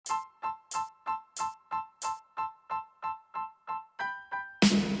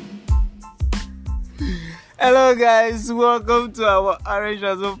Hello guys, welcome to our Orange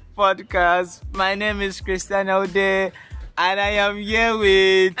podcast. My name is Christian Ode and I am here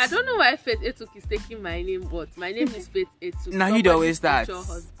with... I don't know why Faith Etuk is taking my name, but my name is Faith Etuk. Now you always start.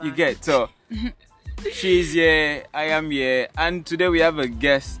 You get so. She's here, I am here, and today we have a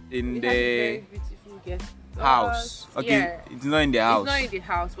guest in the very beautiful guest house. Okay, yeah. It's not in the house. It's not in the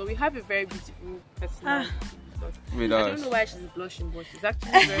house, but we have a very beautiful person. With I us. don't know why she's blushing, but she's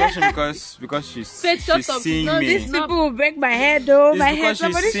actually very Blushing because she's Faith, seeing no, me. These people will break my head though. It's My because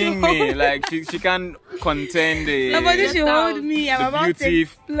head. she's seeing me. Like she can't contain Somebody the should hold me. I'm about to beauty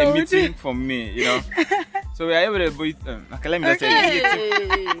explode. emitting from me. You know. So we are able to. Okay, let me just say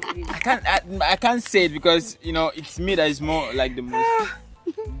it. I can't say it because it's me that is more like the most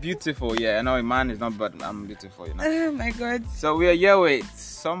beautiful. Yeah, I know a man is not, but I'm beautiful. Oh my God. So we are here with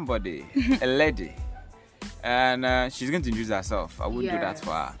somebody, a lady, and she's going to introduce herself. I wouldn't do that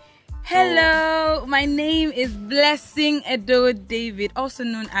for her. Hello, my name is Blessing Edoho David, also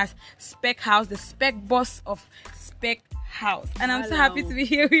known as Spec House, the spec boss of Spec House. And I'm so happy to be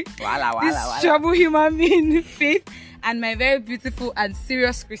here with this trouble human being, Faith, and my very beautiful and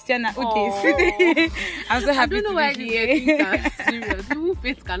serious Christiana Ude. I'm so happy to be here. Serious. Who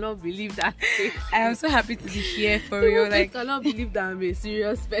Faith cannot believe that. I am so happy to be here for People real. Like, cannot believe that I'm a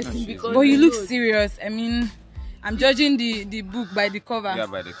serious person because. but you look serious. I mean, I'm judging the book by the cover. Yeah,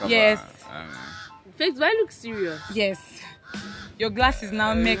 by the cover. Yes. Faith, do I look serious? Yes. Your glasses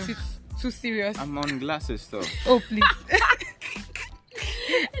now makes it too serious. I'm on glasses though. Oh, please.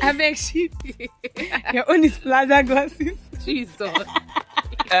 I beg you. Your own is plaza glasses. Jesus.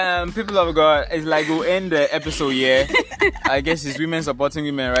 People of God, it's like we'll end the episode here. I guess it's women supporting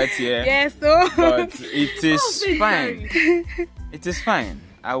women right here. Yes, so. But it is fine. It is fine.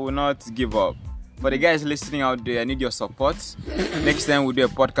 I will not give up. For the guys listening out there, I need your support. Next time we do a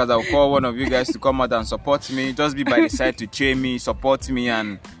podcast, I'll call one of you guys to come out and support me. Just be by the side to cheer me, support me,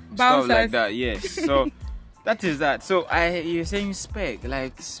 and stuff like that. Yes. So that is that. So you're saying spec,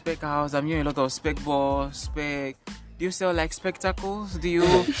 like spec house. I'm hearing a lot of spec balls, spec. Do you sell like spectacles? Do you?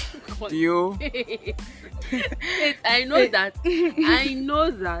 I know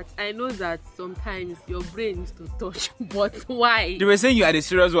that sometimes your brain needs to touch, but why? They were saying you are the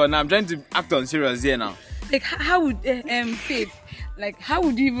serious one. Now I'm trying to act on serious here now. Like, how would Faith? Like, how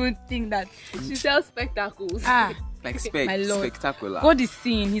would you even think that She sells spectacles. Like my Lord. spectacular. God is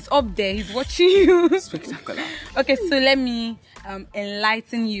seeing? He's up there. He's watching you. Spectacular. Okay, so let me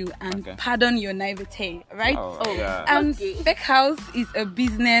enlighten you and Okay. pardon your naivete, right? Yeah. Spec House is a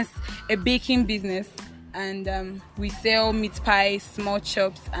business, a baking business, and we sell meat pies, small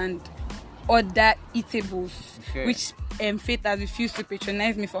chops, and other eatables, which Faith has refused to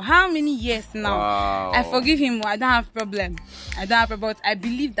patronize me for how many years now? Wow. I forgive him. I don't have problem. But I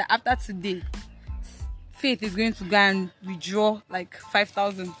believe that after today, Faith is going to go and withdraw like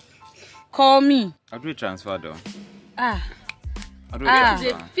 5,000. Call me. I'll do a transfer though. Ah. I'll do a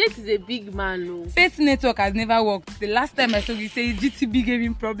transfer. Faith is a big man, no. Faith network has never worked. The last time I saw you say GTB gave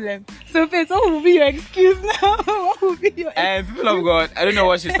him problem. So Faith, what will be your excuse now? What will be your And people of God, I don't know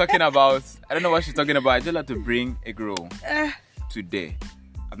what she's talking about. I just like to bring egg roll today.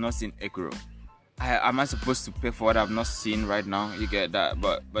 I've not seen egg roll. Am I supposed to pay for what I've not seen right now? You get that?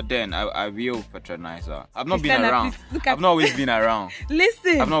 But then I will patronize her. I've not been around. I've not always been around.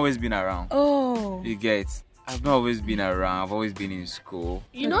 Listen. I've not always been around. Oh. You get? I've not always been around. I've always been in school.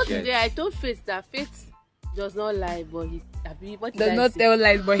 You know, today I told Faith that Faith does not lie, but does not tell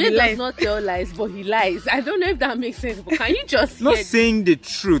lies, but he Faith lies. does not tell lies, but he lies. I don't know if that makes sense, but can you just Not saying the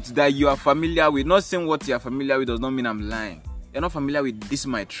truth that you are familiar with, not saying what you are familiar with does not mean I'm lying. You're not familiar with this,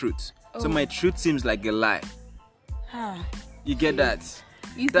 my truth. So my truth seems like a lie. You get that?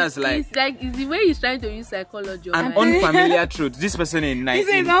 That's like it's the way he's trying to use psychology. an unfamiliar truth. This person in This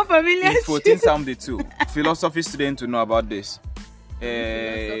is unfamiliar. 1472, philosophy student to know about this.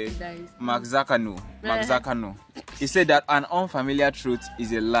 Mark Zakano. He said that an unfamiliar truth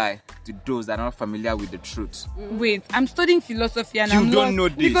is a lie to those that are not familiar with the truth. Wait, I'm studying philosophy and You I'm don't lost know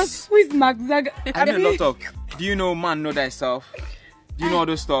this. because who is Mark Zaga? I know a lot of. Do you know man know thyself? Do you know all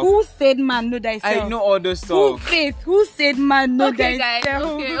those stuff? Who said man know thyself? I know all those Who stuff. Faith? Who said man know Okay, guys.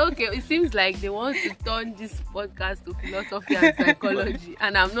 thyself? Okay. It seems like they want to turn this podcast to philosophy and psychology,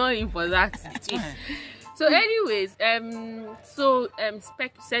 and I'm not in for that. So, anyways,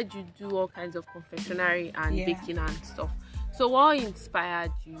 Spec said you do all kinds of confectionery and baking and stuff. So what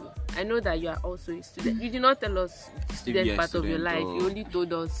inspired you? I know that you are also a student. You did not tell us the student part of your life. You only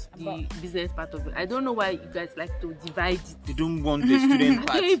told us the business part of it. I don't know why you guys like to divide it. They don't want the student I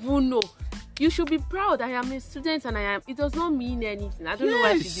part. don't even know. you should be proud. I am a student and I am. It does not mean anything. I don't know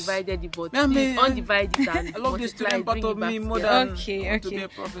why she divided it, but please undivided and I love the student part of me more than okay. to be a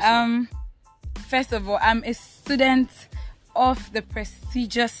professor. First of all, I'm a student of the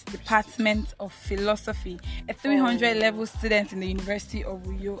prestigious Department of Philosophy, a 300 level student in the University of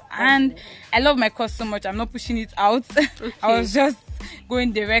Uyo, and I love my course so much. I'm not pushing it out. Okay. I was just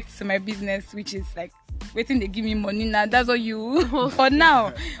going direct to my business, which is like waiting they give me money now. That's all you. For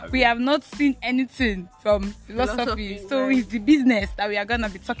now, we have not seen anything from philosophy, so it's the business that we are gonna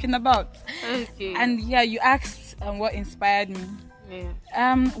be talking about. Okay. And yeah, you asked what inspired me.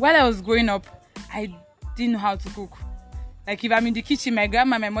 Yeah. While I was growing up, I didn't know how to cook. Like if I'm in the kitchen, my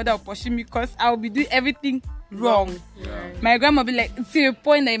grandma and my mother will push me because I will be doing everything wrong. Yeah. My grandma will be like, to a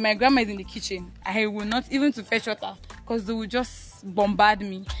point that if my grandma is in the kitchen, I will not even to fetch water because they will just bombard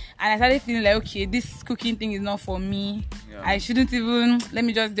me. And I started feeling like, okay, this cooking thing is not for me. Yeah. I shouldn't even, let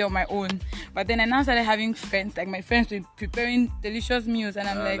me just do it on my own. But then I now started having friends, like my friends were preparing delicious meals, and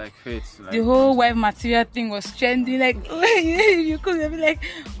I'm like the whole wife material thing was trending. Like, you could be like,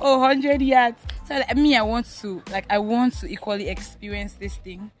 100 yards. So like, me, I want to equally experience this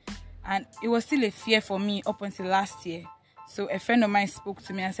thing. And it was still a fear for me up until last year. So a friend of mine spoke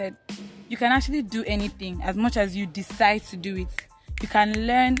to me and said, you can actually do anything as much as you decide to do it. You can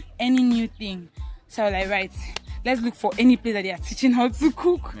learn any new thing. So I was like, right, let's look for any place that they are teaching how to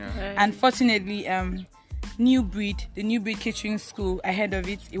cook. Yeah. And fortunately, the New Breed Catering School, I heard of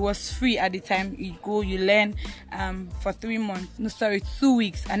it. It was free at the time. You go, you learn for 2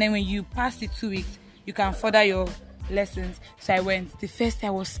 weeks. And then when you pass the 2 weeks, you can further your lessons. So I went. The first day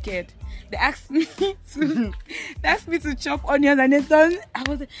I was scared. They asked me to chop onions, and then I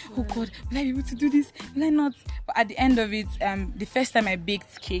was like, oh God, will I be able to do this? Will I not? But at the end of it, the first time I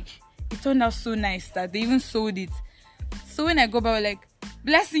baked cake, it turned out so nice that they even sold it. So when I go back, I was like,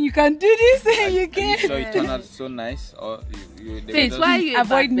 Blessing, you can do this. You can. So it turned out so nice, or it's why you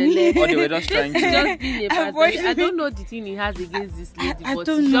avoid me. Or they were just trying to just being a bad belly. I don't know the thing he has against this lady, but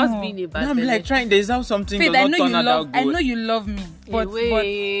don't it's just know. being a bad I'm belly. like trying. There's now something Faith, does not turn out that good. I know you love me,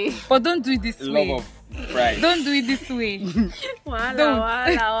 but don't do it this way. Love of pride. Don't do it this way.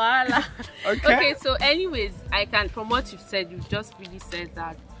 Wala. Okay. So, anyways, I can, from what you've said, you've just really said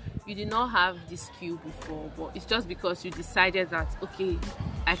that you did not have this skill before, but it's just because you decided that, okay,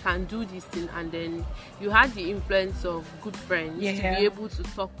 I can do this thing, and then you had the influence of good friends to be able to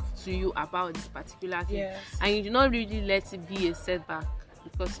talk to you about this particular thing, and you did not really let it be a setback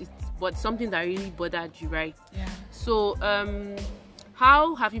because it's something that really bothered you, right? Yeah. So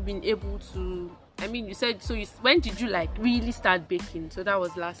how have you been able to, I mean, you said, so when did you like really start baking? So that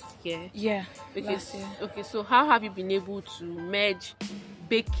was last year. Yeah. Okay. Last year. Okay. So how have you been able to merge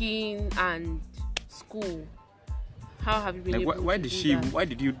baking and school? How have you been able to do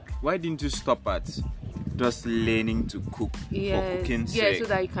that? Why didn't you stop at just learning to cook for cooking's sake? So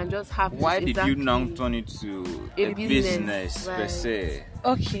that you can just have why did you now turn it to a business right. per se?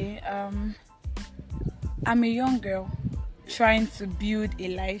 Okay, I'm a young girl trying to build a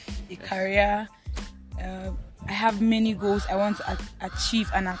life, a career. I have many goals I want to achieve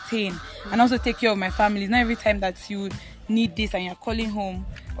and attain, and also take care of my family. It's not every time that you need this and you're calling home,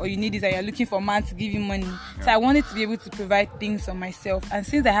 or you need this and you're looking for a man to give you money. So I wanted to be able to provide things for myself, and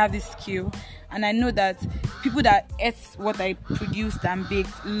since I have this skill and I know that people that ate what I produced and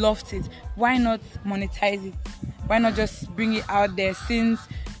baked loved it, why not monetize it? Why not just bring it out there, since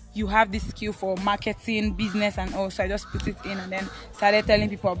you have this skill for marketing, business, and all? So I just put it in and then started telling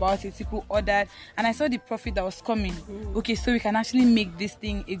people about it. People ordered, and I saw the profit that was coming. Okay, so we can actually make this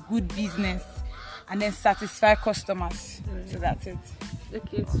thing a good business and then satisfy customers. So that's it.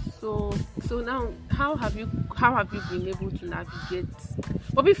 Okay, so now how have you been able to navigate?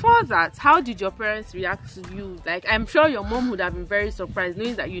 But before that, how did your parents react to you? Like, I'm sure your mom would have been very surprised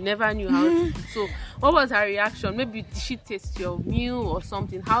knowing that you never knew how to cook. So what was her reaction? Maybe did she taste your meal or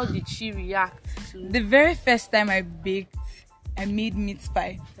something? How did she react to the very first time I baked? I made meat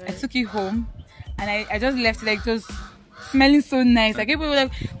pie. Right. I took it home and I just left it like just smelling so nice. Like people were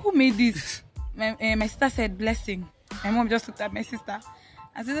like, who made this? My sister said, Blessing. My mom just looked at my sister.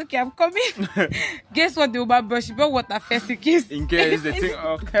 I said, okay, I'm coming. Guess what? The Uber brought? She brought water first in case. In case they think,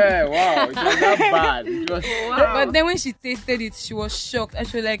 okay, wow, it was that bad. Wow. But then when she tasted it, she was shocked. And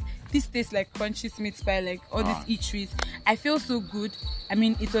she was like, this tastes like crunchy meat pie, like all these eateries. I feel so good. I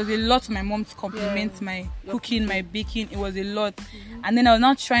mean, it was a lot for my mom to compliment my cooking, my baking. It was a lot. And then I was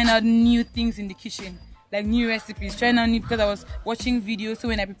now trying out new things in the kitchen, like new recipes, trying out new, because I was watching videos. So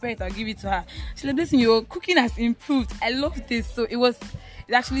when I prepare it, I'll give it to her. She's like, listen, your cooking has improved. I love this. So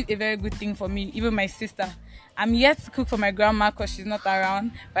it's actually a very good thing for me. Even my sister, I'm yet to cook for my grandma because she's not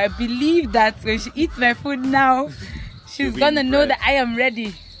around. But I believe that when she eats my food now, she's gonna know that I am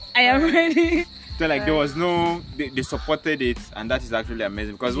ready. I am ready. So like there was no, they supported it, and that is actually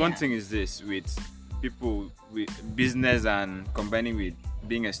amazing. Because one thing is this with people with business and combining with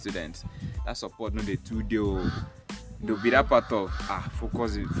being a student, that support no they two they'll be that part of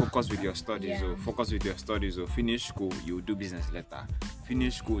focus with your studies or focus with your studies or finish school you do business later.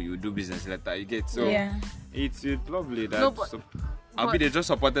 Finish school you do business later. You get so it's lovely that they just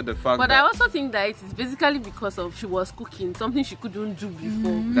supported the fact. But that I also think that it is basically because of she was cooking something she couldn't do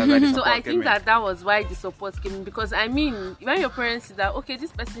before. So I think that was why the support came in. Because I mean, when your parents see that okay,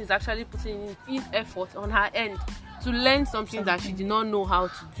 this person is actually putting in effort on her end to learn something that she did not know how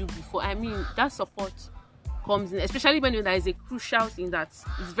to do before. I mean, that support comes in, especially when there is a crucial thing that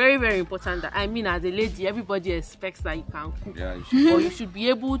is very, very important. That I mean, as a lady, everybody expects that you can cook, or you should be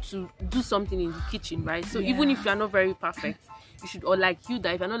able to do something in the kitchen, right? So even if you are not very perfect, you should, or like you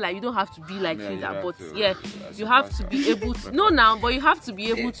that if you're not like, you don't have to be like you that, but you have to be able to but you have to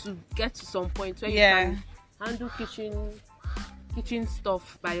be able to get to some point where you can handle kitchen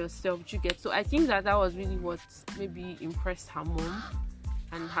stuff by yourself. You get. So I think that was really what maybe impressed her mom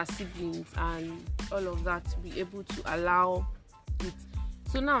and her siblings and all of that to be able to allow it.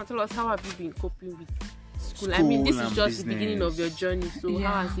 So now tell us, how have you been coping with school? I mean, this is just the beginning of your journey. So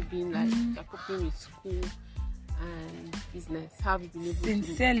how has it been like you're coping with school and business? How have you been able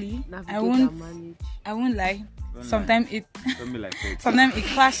Sincerely, to navigate and manage? I won't lie. Sometimes it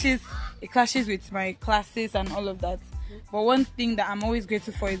clashes with my classes and all of that. But one thing that I'm always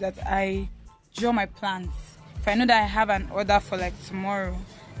grateful for is that I draw my plans. If I know that I have an order for like tomorrow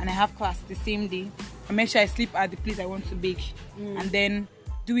and I have class the same day, I make sure I sleep at the place I want to bake and then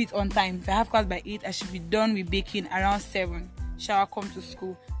do it on time. If I have class by 8, I should be done with baking around 7. Shower, come to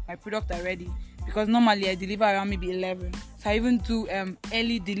school, my products are ready. Because normally I deliver around maybe 11. So I even do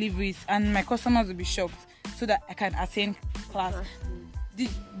early deliveries and my customers will be shocked so that I can attend class.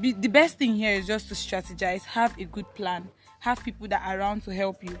 The best thing here is just to strategize, have a good plan. Have people that are around to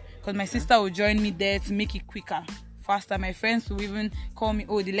help you, because my sister will join me there to make it quicker, faster. My friends will even call me,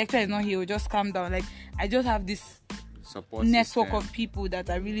 oh, the lecturer is not here, we'll just calm down. Like, I just have this support network system of people that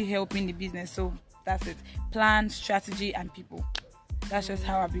are really helping the business. So that's it. Plan, strategy, and people. That's just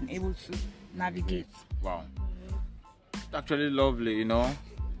how I've been able to navigate. Wow. Actually lovely, you know.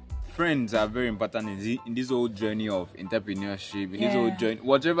 Friends are very important in this whole journey of entrepreneurship, in this whole journey,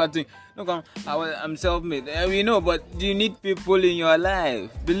 whatever thing. Look, I'm self-made, you know, but you need people in your life.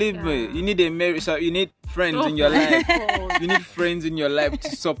 Believe me, you need you need friends in your life. You need friends in your life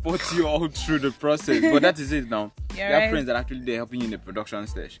to support you all through the process. But that is it now. You have friends that actually they're helping you in the production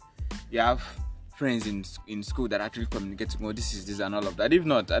stage. You have friends in school that actually communicate to me, this is this and all of that. If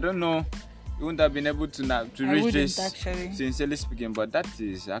not, I don't know. You wouldn't have been able to reach this, actually. Sincerely speaking, but that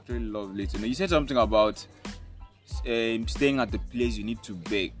is actually lovely to know. You said something about staying at the place you need to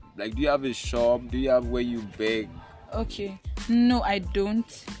bake. Like, do you have a shop? Do you have where you bake? Okay. No, I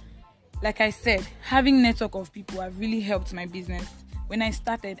don't. Like I said, having network of people have really helped my business. When I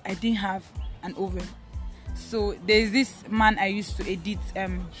started, I didn't have an oven. So there's this man I used to edit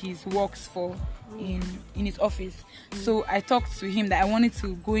his works for in his office. So I talked to him that I wanted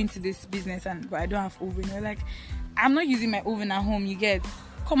to go into this business but I don't have oven. They're like, I'm not using my oven at home, you get,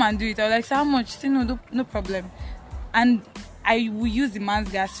 come and do it. I was like, so how much? Say no problem. And I will use the man's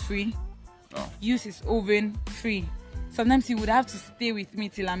gas free, use his oven free. Sometimes he would have to stay with me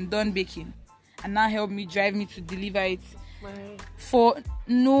till I'm done baking and now help me, drive me to deliver it for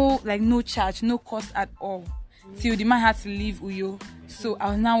no charge, no cost at all. Till the man had to leave Uyo. So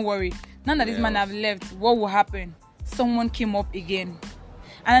I was now worried. Now that this man have left, what will happen? Someone came up again.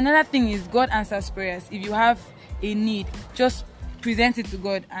 And another thing is, God answers prayers. If you have a need, just present it to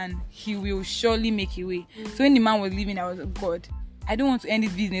God and he will surely make a way. So when the man was leaving, I was like, God, I don't want to end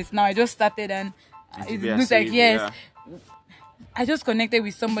this business now. I just started and it looks like I just connected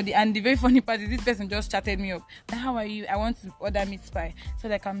with somebody, and the very funny part is this person just chatted me up. How are you? I want to order meat pie. So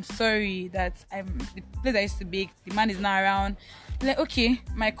like, I'm sorry that the place I used to bake, the man is not around. Like, okay,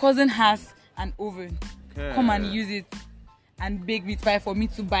 my cousin has an oven. Come and use it and bake meat pie for me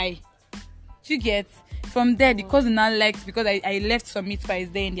to buy. You get? From there, the cousin now likes, because I left some meat pies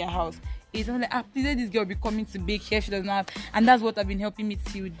there in their house. It's like, please let this girl be coming to bake here. She does not have, and that's what I've been helping me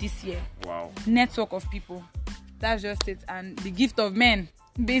till this year. Wow. Network of people. That's just it. And the gift of men,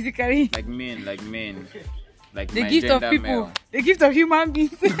 basically. Like men. Like the gift of people. Male. The gift of human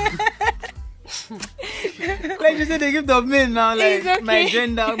beings. Like you said, the gift of men now. Like okay. My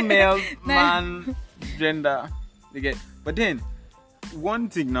gender, male, man, gender. But then, one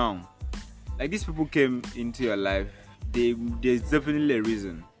thing now. like these people came into your life, there's definitely a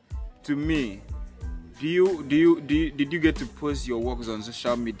reason. To me, did you get to post your works on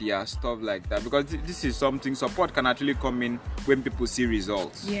social media, stuff like that? Because this is something, support can actually come in when people see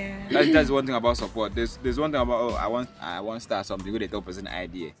results. Yeah. That's one thing about support. There's one thing about, I want to start something with a top person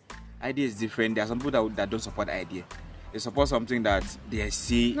idea. Idea is different. There are some people that don't support idea. They support something that they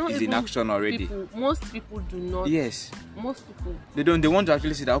see is in action already. Most people do not. Yes. Most people. They don't. They want to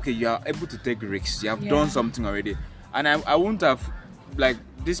actually see that, okay, you are able to take risks. You have done something already. And I wouldn't have, like,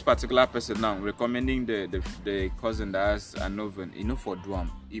 this particular person now recommending the cousin that has an oven, for Duam,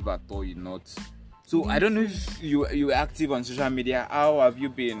 if at all you're not. So I don't know if you're active on social media. How have you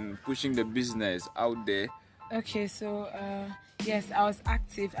been pushing the business out there? Okay, so yes, I was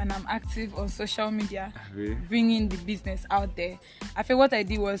active, and I'm active on social media, bringing the business out there. I feel what I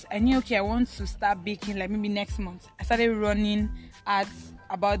did was, I knew, okay, I want to start baking like maybe next month. I started running ads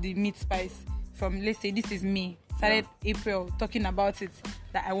about the meat spice from, let's say, this is me. Started April talking about it,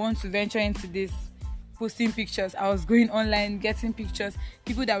 that I want to venture into this, posting pictures. I was going online, getting pictures,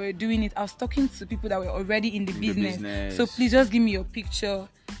 people that were doing it. I was talking to people that were already in the business. So please just give me your picture,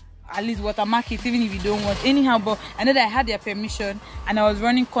 at least watermark it, even if you don't want. Anyhow, but I know that I had their permission, and I was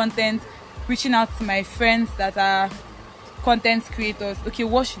running content, reaching out to my friends that are content creators. Okay,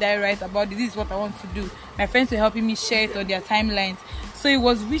 what should I write about this? This is what I want to do. My friends were helping me share it on their timelines. So it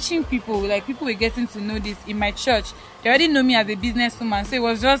was reaching people, like people were getting to know this. In my church, they already know me as a businesswoman, so it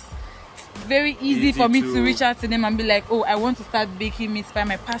was just very easy for me to reach out to them and be like, oh, I want to start baking meat pie.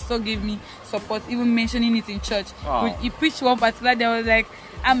 My pastor gave me support, even mentioning it in church. When he preached one particular day, I was like,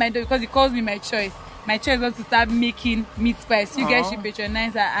 I might do, because he calls me my choice. My choice was to start making meat pies. You guys should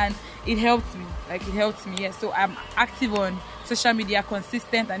patronize her, and it helped me. Like, it helped me, yes. So I'm active on social media,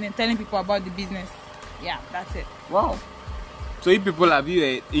 consistent, and then telling people about the business. Yeah, that's it. Wow. So if people have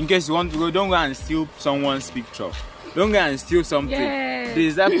you, in case you want to go, don't go and steal someone's picture. Don't go and steal something. Yes.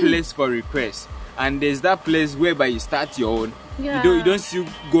 There's that place for requests, and there's that place whereby you start your own. Yeah. You don't still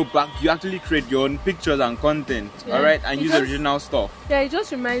go back. You actually create your own pictures and content, all right, and use original stuff. Yeah, it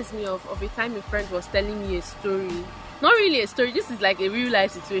just reminds me of a time a friend was telling me a story. Not really a story. This is like a real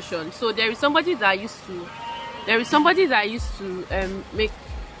life situation. So there is somebody that used to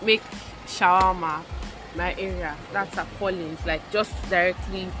make shawarma. My area, that's at Collins, like just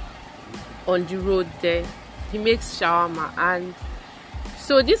directly on the road there. He makes shawarma, and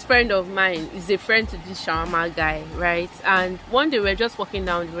so this friend of mine is a friend to this shawarma guy, right? And one day we were just walking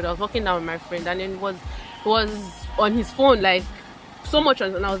down the road. I was walking down with my friend, and then was on his phone, like so much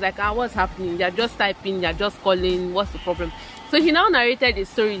on, and I was like, what's happening? They're just typing, they're just calling, what's the problem? So he now narrated the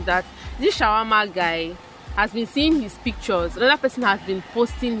story that this shawarma guy has been seeing his pictures, another person has been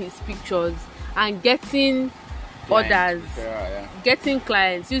posting his pictures and getting orders, getting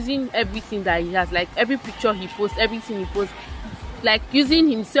clients, using everything that he has, like every picture he posts, everything he posts, like using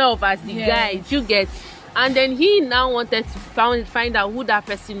himself as the guide, you get. And then he now wanted to find out who that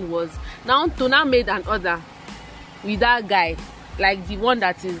person was. Now made an order with that guy, like the one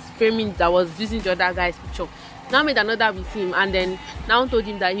that is framing, that was using the other guy's picture. Now made another with him, and then now told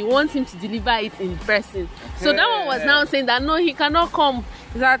him that he wants him to deliver it in person. So that one was now saying that no, he cannot come,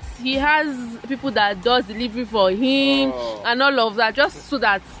 that he has people that does delivery for him and all of that, just so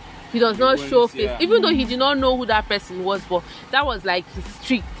that he does not show face, even though he did not know who that person was. But that was like his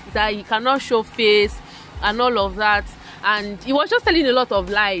trick, that he cannot show face and all of that. And he was just telling a lot of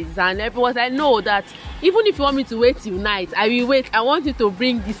lies, and everyone was like, no, that even if you want me to wait till night, I will wait. I want you to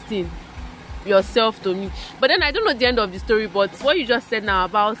bring this thing yourself to me. But then I don't know the end of the story, but what you just said now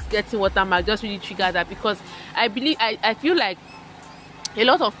about getting watermark just really triggered that, because I feel like a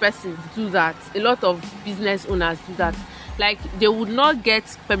lot of persons do that, a lot of business owners do that. Like, they would not get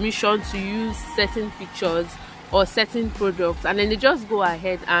permission to use certain pictures or certain products, and then they just go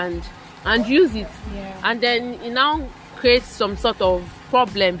ahead and use it, and then it now creates some sort of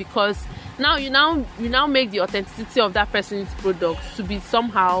problem, because now you now make the authenticity of that person's product to be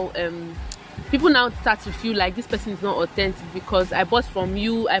somehow people now start to feel like this person is not authentic, because I bought from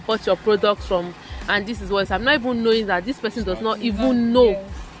you, I bought your product from, and this is what I'm not even knowing that this person does not even know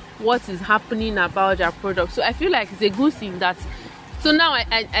what is happening about their product. So I feel like it's a good thing that, so now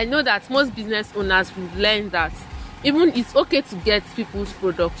I know that most business owners will learn that even it's okay to get people's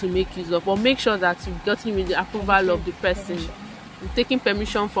product to make use of, or make sure that you've gotten with the approval of the person, taking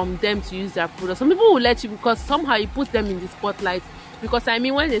permission from them to use their product. Some people will let you because somehow you put them in the spotlight. Because I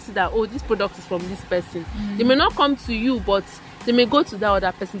mean, when they see that, oh, this product is from this person, they may not come to you, but they may go to that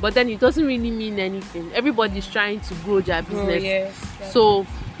other person. But then it doesn't really mean anything. Everybody's trying to grow their business. So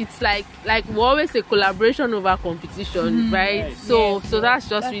it's like we always say collaboration over competition, right? Yes. So that's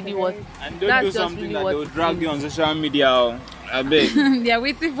just really what. And don't do something that they'll drag you on social media. I beg. They are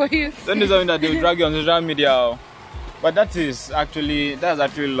waiting for you. Don't do something that they'll drag you on social media. But that's actually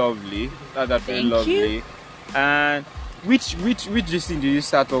lovely. That's actually Thank lovely. you. And which this thing did you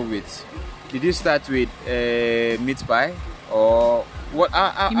start off with? Did you start with meat pie or what?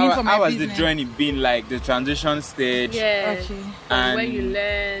 How has the journey been, like the transition stage? Yes. Okay. And when you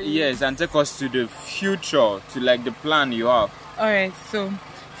learn. Yes, and take us to the future, to like the plan you have. Alright, so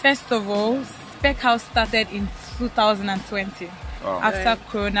first of all, Spec House started in 2020. Wow. After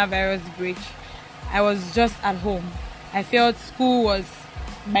coronavirus break. I was just at home. I felt school was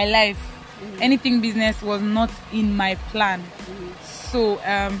my life. Anything business was not in my plan. So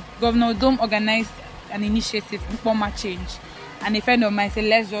Governor Dome organized an initiative, Informal Change, and a friend of mine said,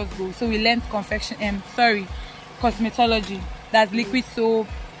 let's just go. So we learned cosmetology. That's liquid soap,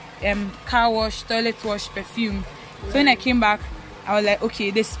 car wash, toilet wash, perfume. So when I came back, I was like,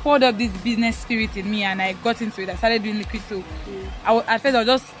 okay, they poured up this business spirit in me, and I got into it. I started doing liquid soap. At first I was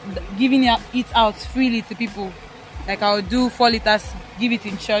just giving it out freely to people. Like I would do 4 liters, give it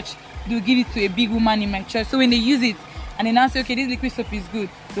in church, give it to a big woman in my church. So when they use it and they now say, okay, this liquid soap is good,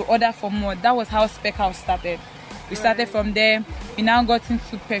 they'll order for more. That was how Spec House started. We started from there. We now got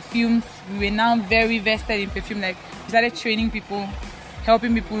into perfumes. We were now very vested in perfume. Like we started training people,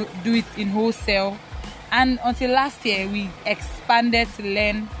 helping people do it in wholesale. And until last year, we expanded to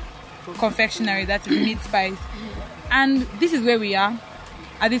learn confectionery, that is meat pies. And this is where we are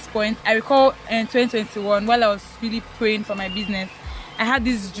at this point. I recall in 2021, while I was really praying for my business, I had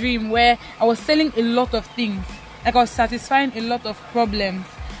this dream where I was selling a lot of things. Like I was satisfying a lot of problems.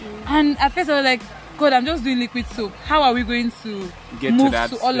 And at first I was like, God, I'm just doing liquid soap. How are we going to move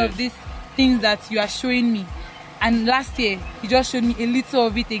to all of these things that you are showing me? And last year, he just showed me a little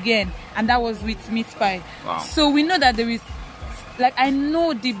of it again. And that was with meat pie. Wow. So we know that there is, like I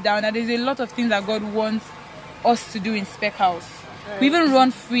know deep down that there's a lot of things that God wants us to do in Spec House. Right. We even run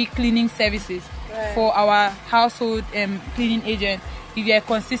free cleaning services for our household cleaning agents. If you're a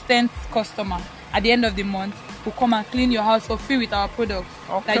consistent customer, at the end of the month, we'll come and clean your house for free with our products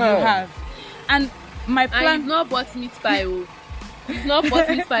that you have. And my plan... And you've not bought meat pie. You've not bought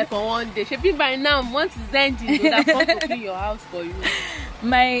meat pie for one day. Shebi by now, once it's ending, they would have come to clean your house for you.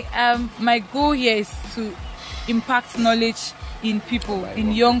 My goal here is to impact knowledge in people,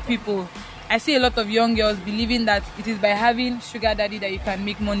 in young people. I see a lot of young girls believing that it is by having sugar daddy that you can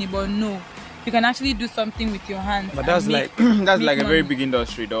make money, but no. You can actually do something with your hands. But that's like that's like a very big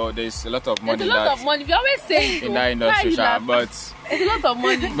industry, though. There's a lot of money. There's a lot of money. We always say in that industry, but there's a lot of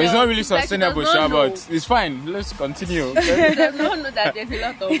money. But it's not really sustainable, but it's fine. Let's continue. Okay? There's no know that there's a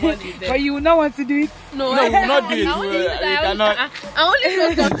lot of money there. But you will not want to do it. No, we will not do it. I only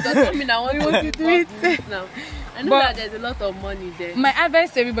know something doesn't mean I want to do it now. I know that there's a lot of money there. My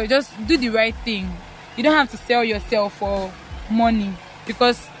advice to everybody, just do the right thing. You don't have to sell yourself for money,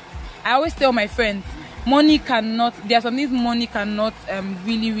 because I always tell my friends, there are some things money cannot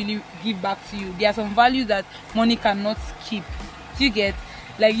really give back to you. There are some values that money cannot keep. Do you get?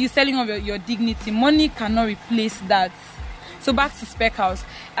 Like you selling of your dignity, money cannot replace that. So back to Spec House.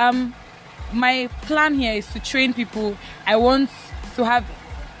 My plan here is to train people. I want to have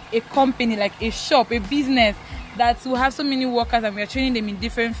a company, like a shop, a business that will have so many workers, and we are training them in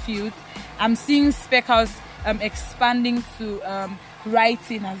different fields. I'm seeing Spec House expanding to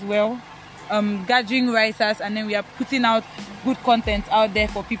writing as well, gathering writers, and then we are putting out good content out there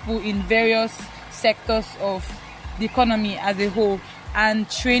for people in various sectors of the economy as a whole, and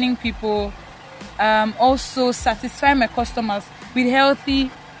training people, also satisfy my customers with healthy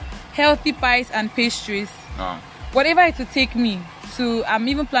pies and pastries. Whatever it will take me to. I'm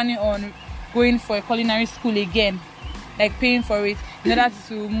even planning on going for a culinary school again, like paying for it in order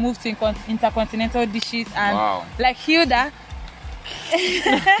to move to intercontinental dishes and like Hilda.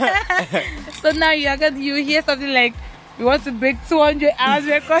 So now you hear something like we want to break 200 hours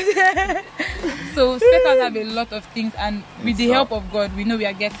record. So Spec House have a lot of things, and with the help of God, we know we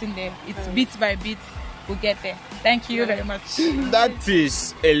are getting there. It's bit by bit, we'll get there. Thank you very much. That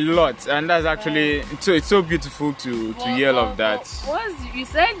is a lot, and that's actually it's so beautiful to hear all of that. You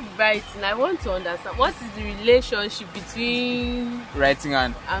said writing. I want to understand what is the relationship between writing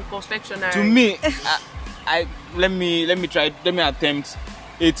and confectionery. To me, let me attempt.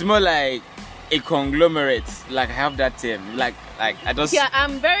 It's more like a conglomerate. Like I have that term. Like I just. Yeah,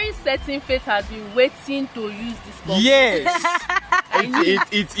 I'm very certain Faith has been waiting to use this. Yes,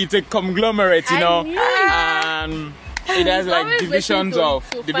 it's a conglomerate, you know, and it has like divisions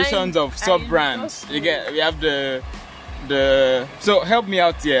of sub brands. We have the So help me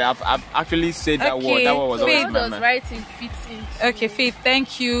out here. I've actually said that word. That word was always my mind. Writing fits into. Okay, Faith,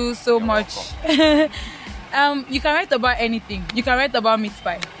 thank you so much. You can write about anything. You can write about meat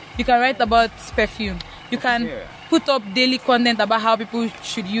pie. You can write about perfume. You can put up daily content about how people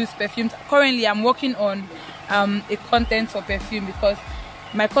should use perfumes. Currently, I'm working on a content for perfume because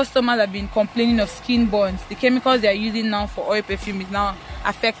my customers have been complaining of skin burns. The chemicals they are using now for oil perfume is now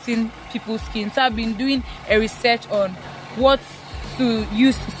affecting people's skin. So I've been doing a research on what to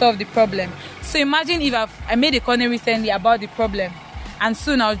use to solve the problem. So imagine if I made a content recently about the problem and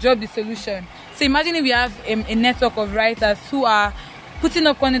soon I'll drop the solution. So imagine if we have a network of writers who are putting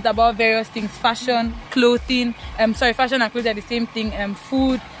up content about various things, fashion, clothing, fashion and clothing are the same thing,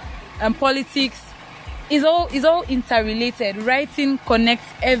 food, politics. It's all interrelated. Writing connects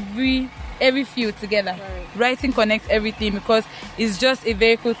every field together. Right. Writing connects everything because it's just a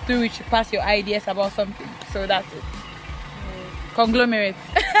vehicle through which you pass your ideas about something. So that's it. Conglomerate.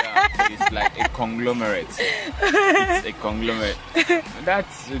 Yeah, so it's like a conglomerate. It's a conglomerate.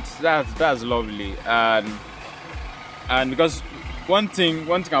 That's lovely. And because one thing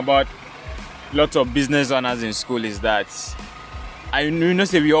about lots of business owners in school is that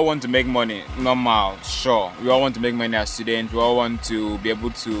say we all want to make money. Normal, sure. We all want to make money as students. We all want to be able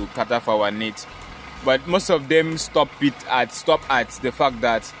to cater for our needs. But most of them stop at the fact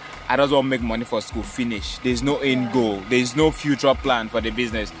that I just want to make money for school. Finish. There's no end goal. There's no future plan for the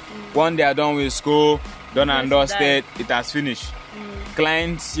business. One day I'm done with school, done and dusted, it has finished.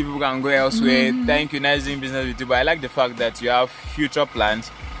 Clients, people can go elsewhere. Thank you, nice doing business with you. But I like the fact that you have future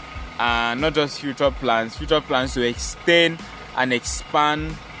plans, and not just future plans to extend and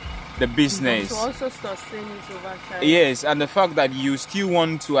expand the business. To also sustain it over time. Yes, and the fact that you still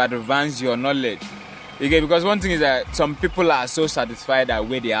want to advance your knowledge. Okay, because one thing is that some people are so satisfied at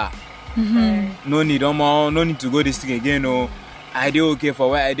where they are. No need to go this thing again. No, I do okay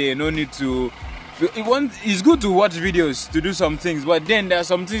for where I did. No need to. It's good to watch videos to do some things, but then there are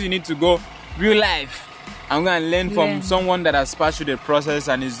some things you need to go real life. I'm gonna learn from someone that has passed through the process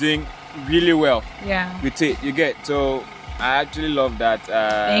and is doing really well. Yeah, with it, you get. So I actually love that.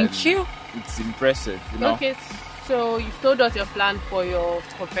 Thank you. It's impressive, you know. Okay, so you've told us your plan for your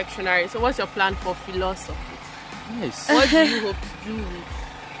confectionery. So what's your plan for philosophy? Yes. What do you hope to do with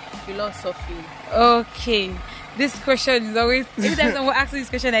philosophy? Okay, this question is always, every time someone asks this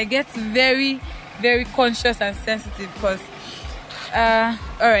question, I get very, very conscious and sensitive because,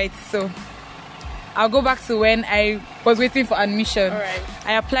 alright, so I'll go back to when I was waiting for admission. Alright.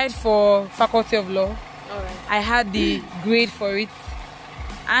 I applied for Faculty of Law. Alright. I had the grade for it.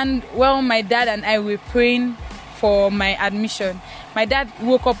 And well, my dad and I were praying for my admission. My dad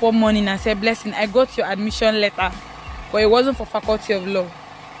woke up one morning and said, "Blessing, I got your admission letter, but it wasn't for Faculty of Law.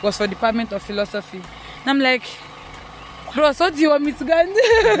 It was for Department of Philosophy." And I'm like, "Bros, what do you want me to go and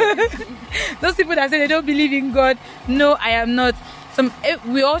do?" Those people that say they don't believe in God. No, I am not.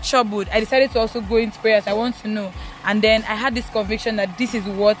 We all troubled. I decided to also go into prayers. I want to know. And then I had this conviction that this is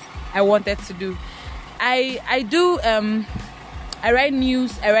what I wanted to do. I do I write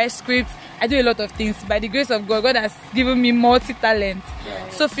news, I write scripts, I do a lot of things. By the grace of God, God has given me multi-talent.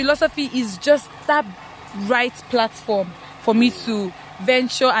 So philosophy is just that right platform for me to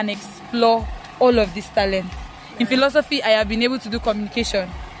venture and explore all of these talents. In philosophy, I have been able to do communication,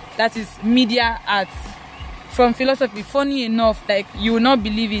 that is media arts. From philosophy, funny enough, like you will not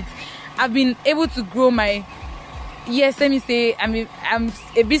believe it, I've been able to grow my, yes, let me say, I'm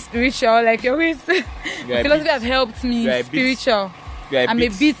a bit spiritual, like you always. Philosophy has helped me spiritual. I'm a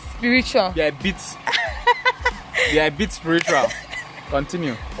bit spiritual. You're a bit spiritual.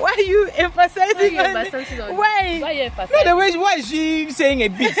 Continue. Why are you emphasizing on Why are you emphasizing? No, why is she saying a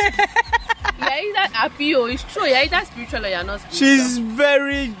bit? You're either happy or it's true. You're either spiritual or you're not spiritual. She's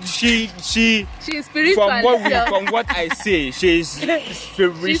very she's spiritual. From what I say, she's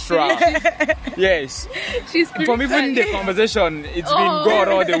spiritual. Yes. She's spiritual. From even the conversation, it's been God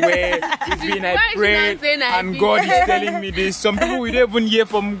all the way. It's been I prayed and God is telling me this. Some people will even hear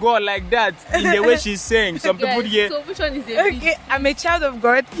from God like that in the way she's saying. Some people hear. So which one is it? Okay, I'm a child of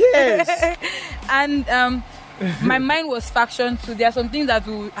God. Yes. And my mind was factioned, so there are some things that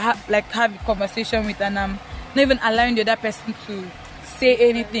we'll have a conversation with, and I'm not even allowing the other person to say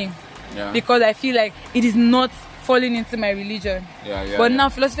anything because I feel like it is not falling into my religion. But now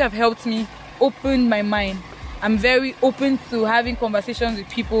philosophy have helped me open my mind. I'm very open to having conversations with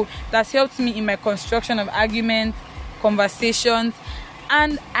people. That's helped me in my construction of arguments, conversations,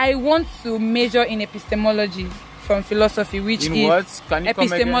 and I want to major in epistemology from philosophy, which is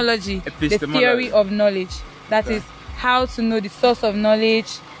epistemology, the theory of knowledge. That is how to know the source of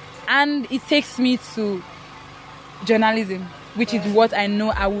knowledge, and it takes me to journalism, which is what I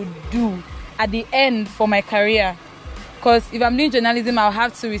know I would do at the end for my career. Because if I'm doing journalism, I'll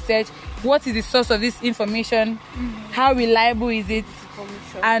have to research what is the source of this information, how reliable is it,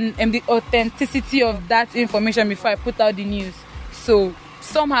 and the authenticity of that information before I put out the news. So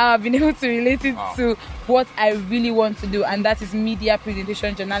somehow I've been able to relate it to what I really want to do, and that is media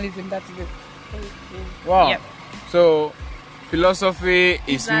presentation journalism. That is it. Wow. Yep. So philosophy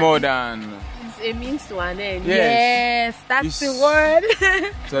is more than... a means to an end. Yes, that's the word.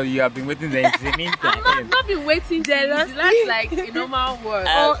 So you have been waiting there. I'm not been waiting there. That's like a normal word.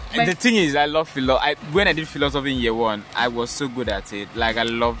 The thing is, I love philosophy. When I did philosophy in year 1, I was so good at it. Like, I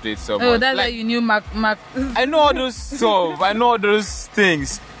loved it so much. Oh, that's like, why you knew Mac. I know all those stuff. I know all those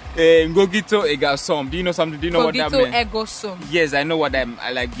things. Ngogito egasom. Do you know something? Do you know what that means? Ngogito egasom. Yes, I know what I'm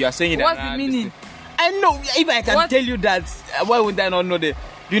like. You are saying that. What's the meaning? I know. If I can tell you that, why would I not know the?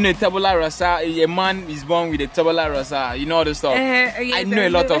 Do you know tabula rasa? A man is born with a tabula rasa. You know all the stuff. Yes, I know a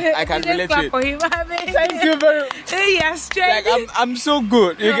lot of. I can relate to it. Thank you very much. Yes, like I'm so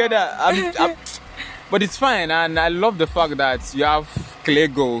good. You get that? But it's fine, and I love the fact that you have clear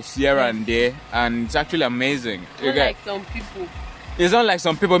goals here and there, and it's actually amazing. You get? Like some people. It's not like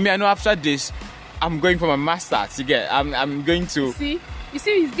some people. Me, I know after this, I'm going for my master's. You get? I'm going to. You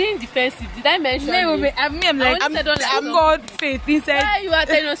see, he's being defensive. Did I mention it? I'm like, I'm God faith inside. Why you are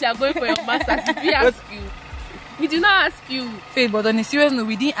telling us you are going for your master's? Did we ask you? We did not ask you. Faith, but on a serious note,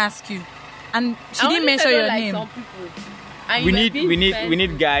 we didn't ask you, and she didn't mention your name. Some people. We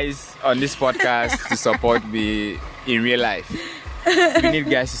need guys on this podcast to support me in real life. We need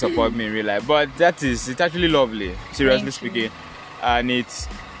guys to support me in real life. But it's actually lovely, seriously speaking. And it's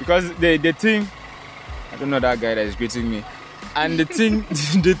because the thing, I don't know that guy that is greeting me. And the thing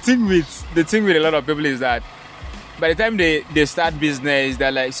with a lot of people is that by the time they start business,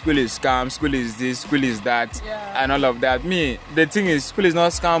 they're like, school is scam, school is this, school is that, and all of that. The thing is, school is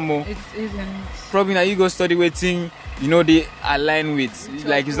not scam. It isn't. Probably now you go study waiting, they align with,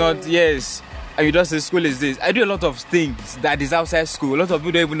 like it's not, yes. And you just say school is this. I do a lot of things that is outside school. A lot of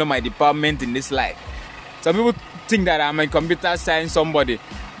people don't even know my department in this life. Some people think that I'm a computer science somebody,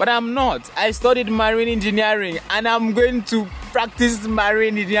 but I'm not. I studied marine engineering, and I'm going to practice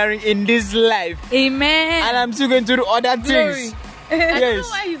marine engineering in this life. Amen. And I'm still going to do other things. I don't know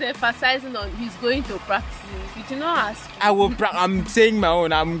why he's emphasizing on he's going to practice it. You did not ask. I'm saying my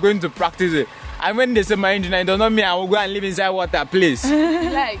own. I'm going to practice it. And when they say marine engineering, it does not mean I will go and live inside water, please.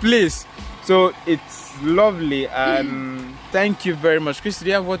 Please. So it's lovely, and thank you very much. Chris, do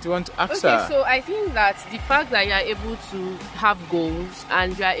you have what you want to ask her? So I think that the fact that you are able to have goals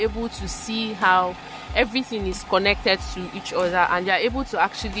and you are able to see how everything is connected to each other, and you are able to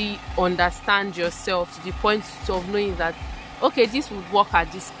actually understand yourself to the point of knowing that, okay, this would work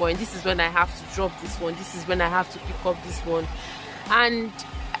at this point. This is when I have to drop this one. This is when I have to pick up this one. And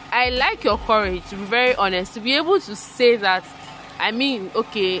I like your courage, to be very honest, to be able to say that. I mean,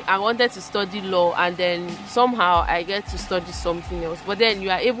 okay, I wanted to study law, and then somehow I get to study something else. But then you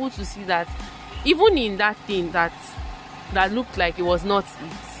are able to see that even in that thing that looked like it was not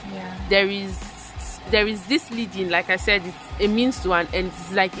it, there is this leading. Like I said, it's a means to an end.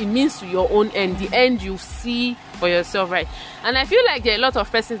 It's like it means to your own end. The end you see for yourself, right? And I feel like there are a lot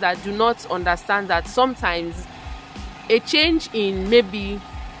of persons that do not understand that sometimes a change in maybe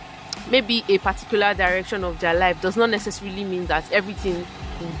a particular direction of their life does not necessarily mean that everything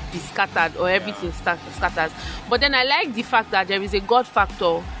will be scattered or everything scatters. But then I like the fact that there is a God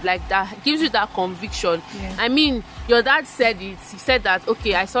factor, like that gives you that conviction. I mean, your dad said it. He said that,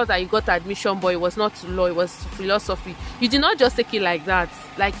 okay, I saw that you got admission, but it was not to law, it was to philosophy. You did not just take it like that.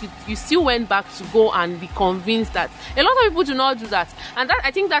 Like you still went back to go and be convinced that. A lot of people do not do that, and that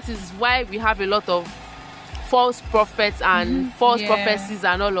I think that is why we have a lot of false prophets and false prophecies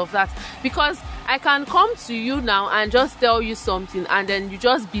and all of that, because I can come to you now and just tell you something, and then you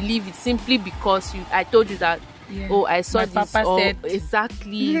just believe it simply because I told you that. Oh, I saw this. Said.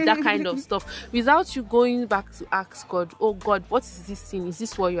 Exactly that kind of stuff, without you going back to ask God, oh God, what is this thing? Is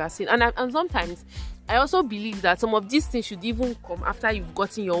this what you are saying? And sometimes I also believe that some of these things should even come after you've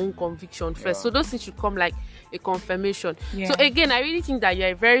gotten your own conviction first. So those things should come like a confirmation. So again, I really think that you're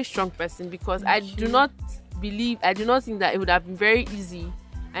a very strong person, because I do not think that it would have been very easy.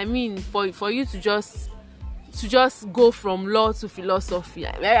 I mean, for you to just go from law to philosophy.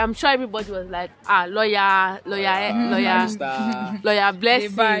 I'm sure everybody was like, lawyer, blessing,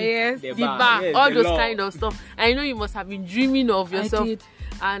 the bar, all those kind of stuff. I know you must have been dreaming of yourself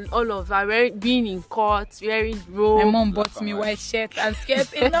and all of that, being in court, wearing robe. My mom bought me white shirts and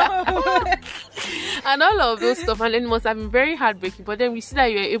skirts, and all of those stuff. And then it must have been very heartbreaking. But then we see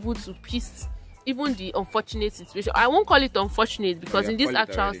that you were able to piece even the unfortunate situation. I won't call it unfortunate because in this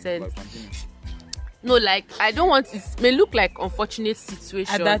actual sense, no, like I don't want it may look like unfortunate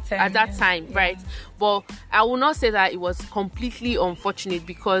situation at that time, right? But I will not say that it was completely unfortunate,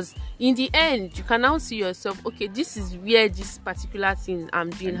 because in the end you can now see yourself, okay, this is where this particular thing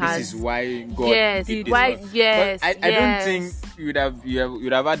I'm doing has. This is why God did this. I don't think you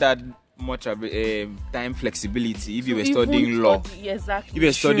would have had that much of time flexibility if you were studying law. Exactly. If you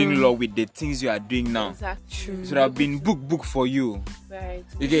were studying law with the things you are doing now. Exactly. It would have been book for you. Right.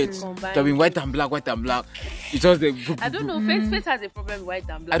 You get it? It would have been white and black. It's just the book. I don't know. Faith has a problem with white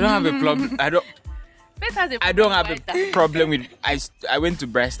and black. I don't have a problem. Faith has a problem. I don't have a problem with. I went to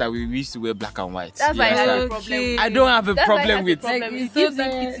Bristol. We used to wear black and white. That's why I have a problem. I don't have a problem with. It gives you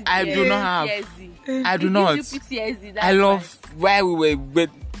PTSD. I do not have. I do not. It gives you PTSD. I love why we were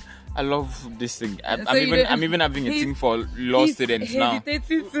with. I love this thing. I'm even having a thing for law students now.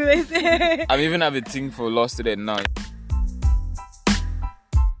 I'm even having a thing for law students now.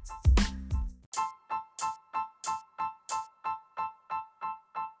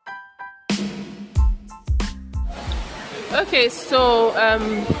 Okay, so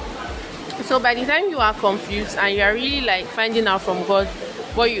by the time you are confused and you are really like finding out from God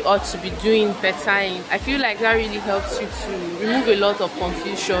what you ought to be doing better in, I feel like that really helps you to remove a lot of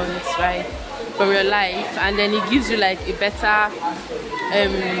confusions, right, from your life, and then it gives you like a better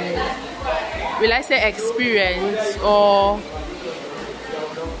will I say experience or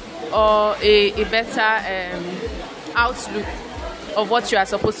a better outlook of what you are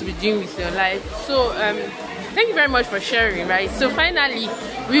supposed to be doing with your life. So thank you very much for sharing, right? So finally,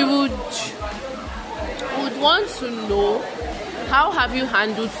 we would want to know, how have you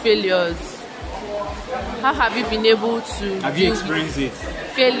handled failures? How have you been able to have you experienced it?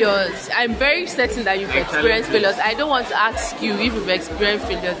 Failures. I'm very certain that you've experienced failures. I don't want to ask you if you've experienced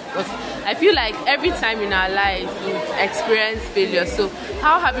failures, because I feel like every time in our life we've experienced failures. So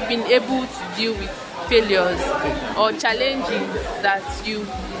how have you been able to deal with failures or challenges that you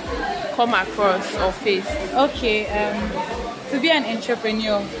come across or face? Okay, to be an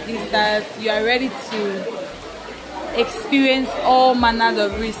entrepreneur is that you are ready to experience all manners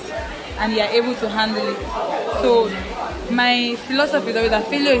of risk and you are able to handle it. So my philosophy is that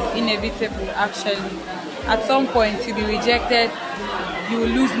failure is inevitable. Actually, at some point you'll be rejected, you will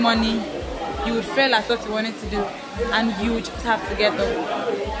lose money, you would fail at what you wanted to do, and you would just have to get up.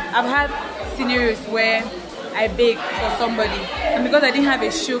 I've had scenarios where I baked for somebody, and because I didn't have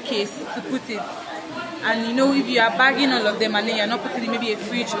a showcase to put it, and you know, if you are bagging all of them and then you're not putting in maybe a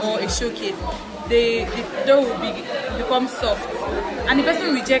fridge or a showcase, the dough will become soft, and the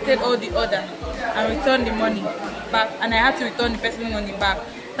person rejected all the order and returned the money back, and I had to return the person's money back.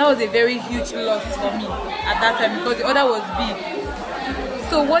 That was a very huge loss for me at that time because the order was big.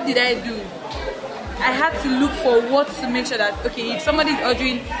 So what did I do? I had to look for what to make sure that, okay, if somebody is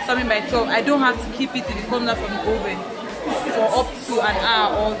ordering something by 12, I don't have to keep it in the corner from the oven for up to an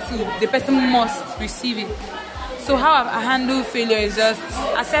hour or two. The person must receive it. So how I handle failure is just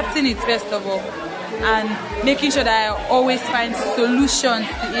accepting it first of all, and making sure that I always find solutions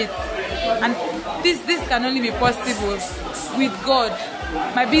to it. And this can only be possible with God.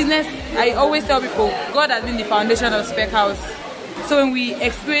 My business, I always tell people, God has been the foundation of Spec House. So when we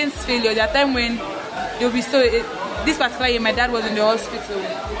experience failure, there are times when you'll be so. This particular year, my dad was in the hospital.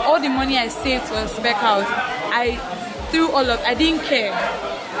 All the money I saved for Spec House, I didn't care.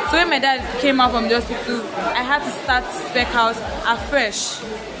 So when my dad came out from the hospital, I had to start Spec House afresh.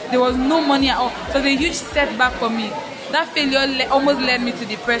 There was no money at all. So it was a huge setback for me. That failure almost led me to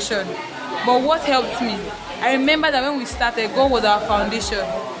depression. But what helped me? I remember that when we started, God was our foundation.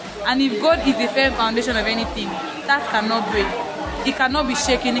 And if God is the firm foundation of anything, that cannot break. It cannot be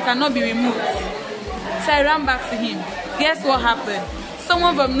shaken. It cannot be removed. So I ran back to him. Guess what happened?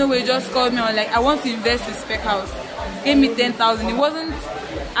 Someone from nowhere just called me and was like, I want to invest in Spec House. Gave me 10,000. It wasn't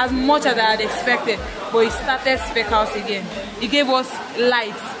as much as I had expected, but he started Spec House again. He gave us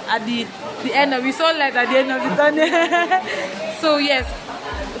light at the end of it. We saw light at the end of the tunnel. So yes,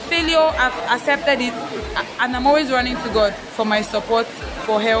 failure, I've accepted it, and I'm always running to God for my support,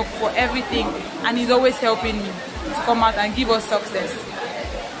 for help, for everything, and He's always helping me to come out and give us success.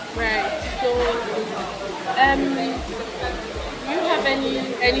 Right. So, do you have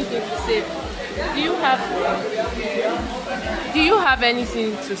anything to say? Do you have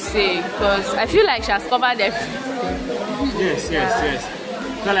anything to say? Because I feel like she has covered everything. Yes.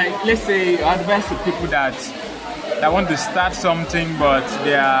 So like, let's say your advice to people that want to start something but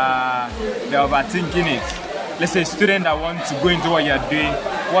they're overthinking it. Let's say a student that wants to go into what you're doing,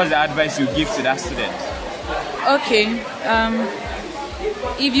 what's the advice you give to that student? Okay.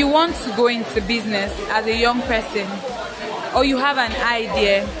 if you want to go into business as a young person, or you have an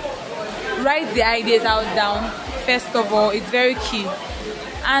idea, write the ideas out down. First of all, it's very key.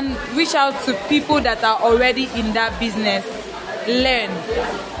 And reach out to people that are already in that business. Learn.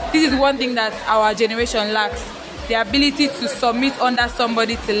 This is one thing that our generation lacks. The ability to submit under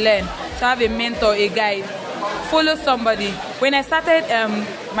somebody to learn. To have a mentor, a guide. Follow somebody. When I started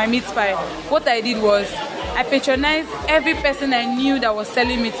my meat pie, what I did was I patronized every person I knew that was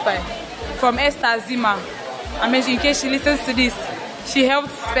selling meat pie. From Esther Zima. I mentioned, in case she listens to this, she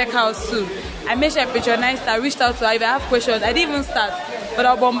helped Spec House too. I made sure I patronized her, reached out to her. If I have questions, I didn't even start, but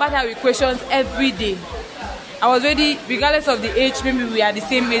I'll bombard her with questions every day. I was ready, regardless of the age, maybe we are the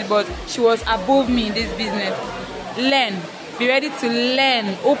same age, but she was above me in this business. Learn. Be ready to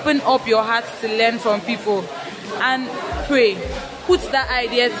learn. Open up your heart to learn from people. And pray. Put that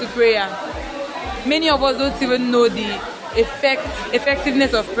idea to prayer. Many of us don't even know the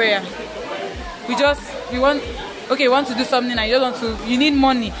effectiveness of prayer. We want to do something and you need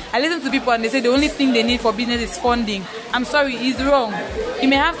money. I listen to people and they say the only thing they need for business is funding. I'm sorry, it's wrong. You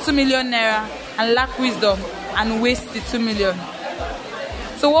may have 2 million naira and lack wisdom and waste the 2 million.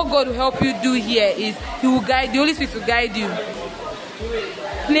 So what God will help you do here is He will guide, the Holy Spirit will guide you.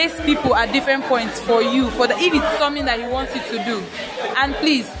 Place people at different points for you, if it's something that He wants you to do. And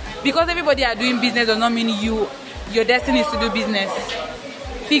please, because everybody are doing business does not mean your destiny is to do business.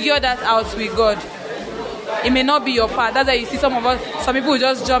 Figure that out with God. It may not be your part. That's why you see some people will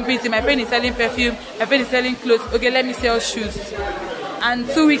just jump into, my friend is selling perfume, my friend is selling clothes, okay, let me sell shoes. And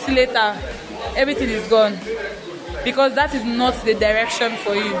 2 weeks later, everything is gone. Because that is not the direction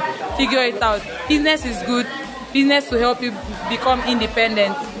for you. Figure it out. Business is good. Business to help you become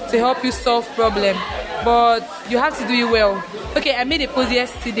independent, to help you solve problems. But you have to do it well. Okay, I made a post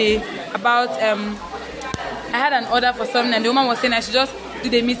yesterday about, I had an order for something and the woman was saying I should just do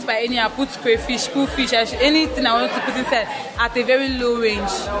the meat pie anyhow, put crayfish, put fish, anything I want to put inside at a very low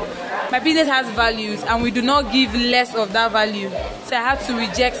range. My business has values and we do not give less of that value. So I had to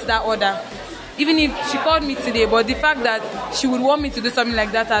reject that order. Even if she called me today, but the fact that she would want me to do something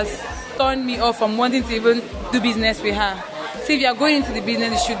like that has turned me off from wanting to even do business with her. So if you are going into the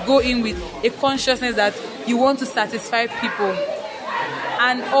business, you should go in with a consciousness that you want to satisfy people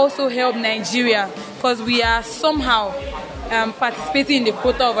and also help Nigeria, because we are somehow participating in the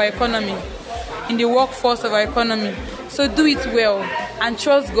quota of our economy, in the workforce of our economy. So do it well and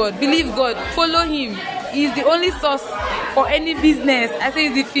trust God. Believe God. Follow Him. He is the only source for any business. I say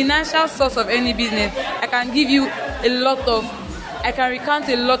He's the financial source of any business. I can recount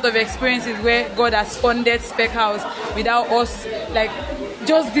a lot of experiences where God has funded Spec House without us,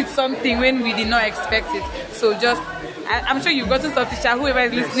 just did something when we did not expect it. So I'm sure you've gotten something, whoever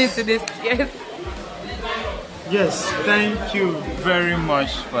is listening to this. Yes. Yes, thank you very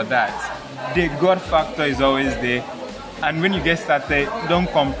much for that. The God factor is always there. And when you get started, don't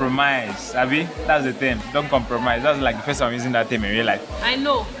compromise. Abi, that's the thing. Don't compromise. That's like the first time I'm using that term in real life. I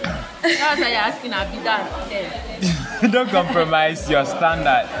know. That's why you're asking Abi that. Don't compromise your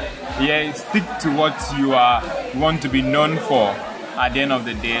standard. Yeah, stick to what you want to be known for at the end of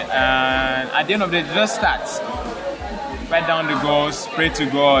the day. And at the end of the day, just start. Write down the goals, pray to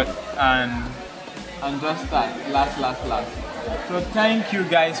God, and just start. Last. So thank you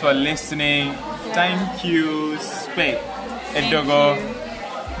guys for listening. Thank you, Spec, Edoho,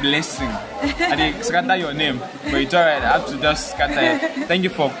 Blessing. I didn't scatter your name, but it's alright. I have to just scatter it. Thank you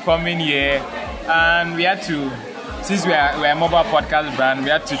for coming here. And we had to, since we're a mobile podcast brand, we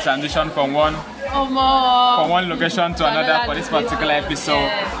had to transition from one location to another for this particular episode.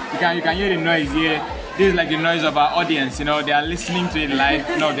 Yeah. You can hear the noise here. This is like the noise of our audience, they are listening to it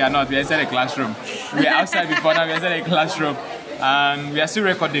live. No, they are not. We're inside a classroom. We were outside before, now we're inside a classroom. And we are still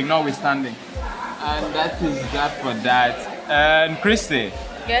recording, notwithstanding. And that is that for that. And Christy.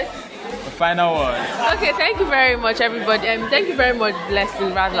 Yes? The final word. Okay, thank you very much, everybody. Thank you very much,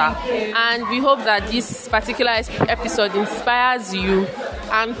 Blessing, rather. And we hope that this particular episode inspires you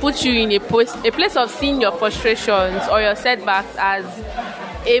and puts you in a place of seeing your frustrations or your setbacks as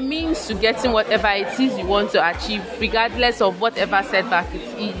a means to getting whatever it is you want to achieve, regardless of whatever setback it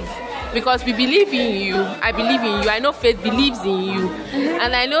is. Because we believe in you, I believe in you, I know faith believes in you,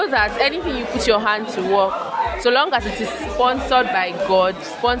 and I know that anything you put your hand to work, so long as it is sponsored by God,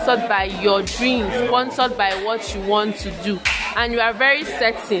 sponsored by your dreams, sponsored by what you want to do, and you are very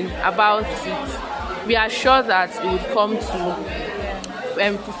certain about it, we are sure that it will come to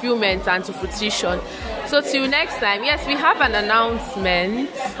fulfillment and to fruition. So till next time, yes, we have an announcement.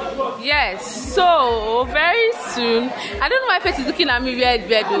 Yes, so very soon. I don't know why Pet is looking at me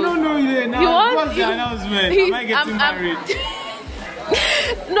weird. I don't know. What's the announcement? Am I getting married?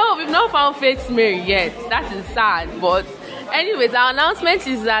 No, we've not found Faith Mary yet. That is sad. But anyways, our announcement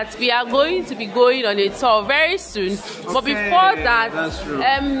is that we are going to be going on a tour very soon. Okay, but before that, that's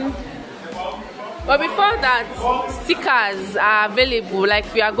true. But before that, stickers are available.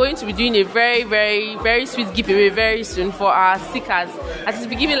 Like, we are going to be doing a very, very, very sweet giveaway very soon for our stickers. As we'll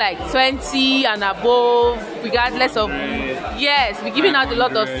be giving like 20 and above, regardless of. Yes, we're giving out a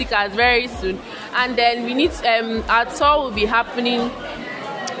lot of stickers very soon. And then we need our tour will be happening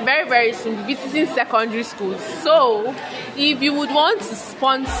very, very soon, visiting secondary schools. So if you would want to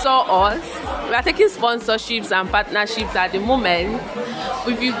sponsor us, we are taking sponsorships and partnerships at the moment.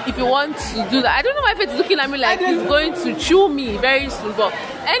 If you want to do that, I don't know why Faith is looking at me like he's going to chew me very soon, but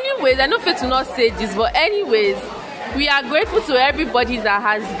anyways, I know Faith will not say this, but anyways, we are grateful to everybody that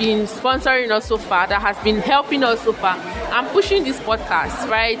has been sponsoring us so far, that has been helping us so far and pushing this podcast,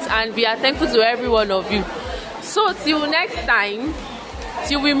 right? And we are thankful to every one of you. So till next time,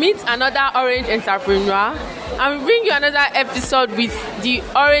 till we meet another Orange Entrepreneur, and we bring you another episode with the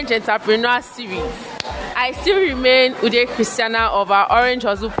Orange Entrepreneur series. I still remain Ude Christiana of our Orange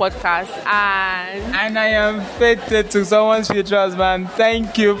Hustle podcast, and I am fated to someone's future husband.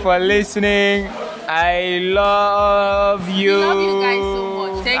 Thank you for listening. I love you. We love you guys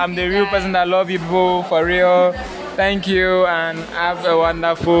so much. I'm the real person that love you people, for real. Thank you, and have a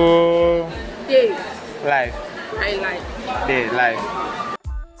wonderful day. Life. Day life.